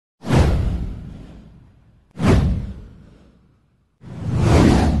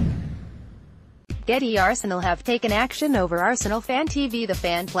Getty Arsenal have taken action over Arsenal Fan TV. The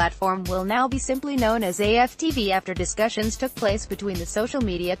fan platform will now be simply known as AFTV after discussions took place between the social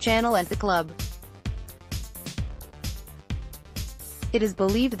media channel and the club. It is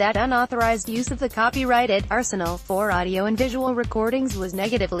believed that unauthorized use of the copyrighted Arsenal 4 audio and visual recordings was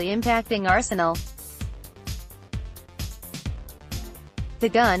negatively impacting Arsenal. The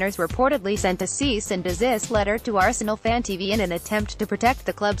Gunners reportedly sent a cease and desist letter to Arsenal Fan TV in an attempt to protect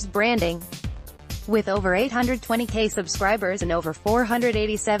the club's branding. With over 820k subscribers and over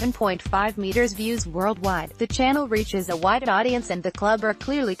 487.5 million views worldwide, the channel reaches a wide audience and the club are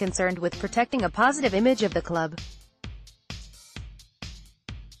clearly concerned with protecting a positive image of the club.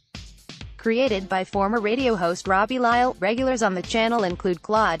 Created by former radio host Robbie Lyle, regulars on the channel include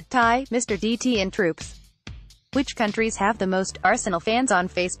Claude, Ty, Mr. DT and Troops. Which countries have the most Arsenal fans on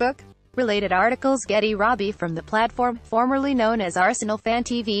Facebook? Related articles. Getty. Robbie from the platform, formerly known as Arsenal Fan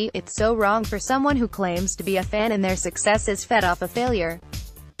TV, it's so wrong for someone who claims to be a fan and their success is fed off a failure.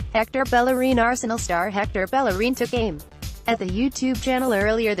 Hector Bellerin. Arsenal star Hector Bellerin took aim at the YouTube channel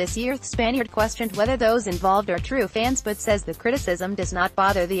earlier this year. The Spaniard questioned whether those involved are true fans but says the criticism does not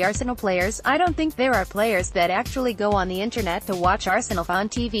bother the Arsenal players. "I don't think there are players that actually go on the internet to watch Arsenal Fan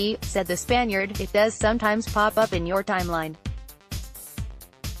TV," said the Spaniard. "It does sometimes pop up in your timeline.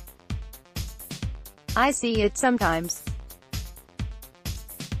 I see it sometimes.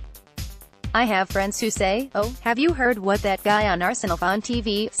 I have friends who say, 'Oh, have you heard what that guy on Arsenal Fan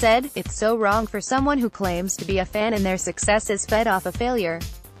TV said?' It's so wrong for someone who claims to be a fan and their success is fed off a failure.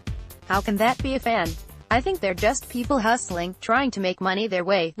 How can that be a fan? I think they're just people hustling, trying to make money their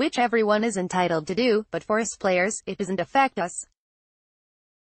way, which everyone is entitled to do, but for us players, it doesn't affect us.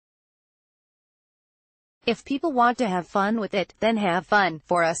 If people want to have fun with it, then have fun.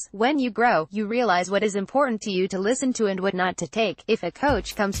 For us, when you grow, you realize what is important to you to listen to and what not to take. If a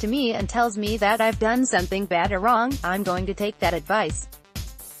coach comes to me and tells me that I've done something bad or wrong, I'm going to take that advice."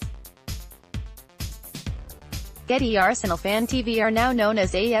 Getty. Arsenal Fan TV are now known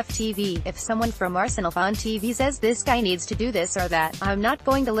as AFTV. If someone from Arsenal Fan TV says this guy needs to do this or that, I'm not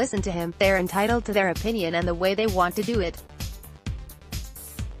going to listen to him. They're entitled to their opinion and the way they want to do it.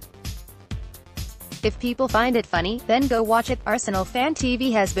 If people find it funny, then go watch it. Arsenal Fan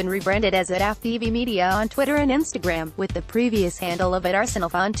TV has been rebranded as AFTV Media on Twitter and Instagram, with the previous handle of @Arsenal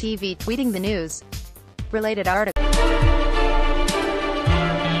Fan TV tweeting the news. Related article.